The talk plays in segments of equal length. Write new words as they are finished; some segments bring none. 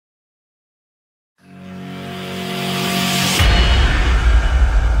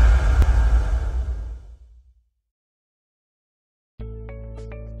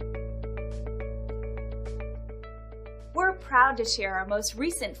proud to share our most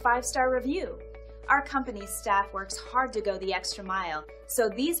recent 5-star review. Our company's staff works hard to go the extra mile, so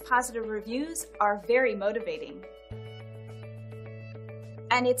these positive reviews are very motivating.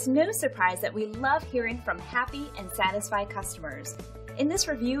 And it's no surprise that we love hearing from happy and satisfied customers. And this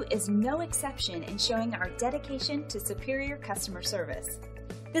review is no exception in showing our dedication to superior customer service.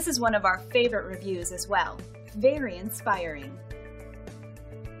 This is one of our favorite reviews as well. Very inspiring.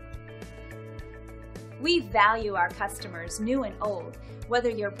 We value our customers, new and old. Whether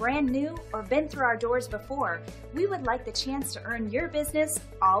you're brand new or been through our doors before, we would like the chance to earn your business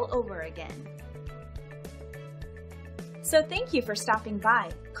all over again. So thank you for stopping by.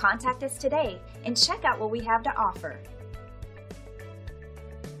 Contact us today and check out what we have to offer.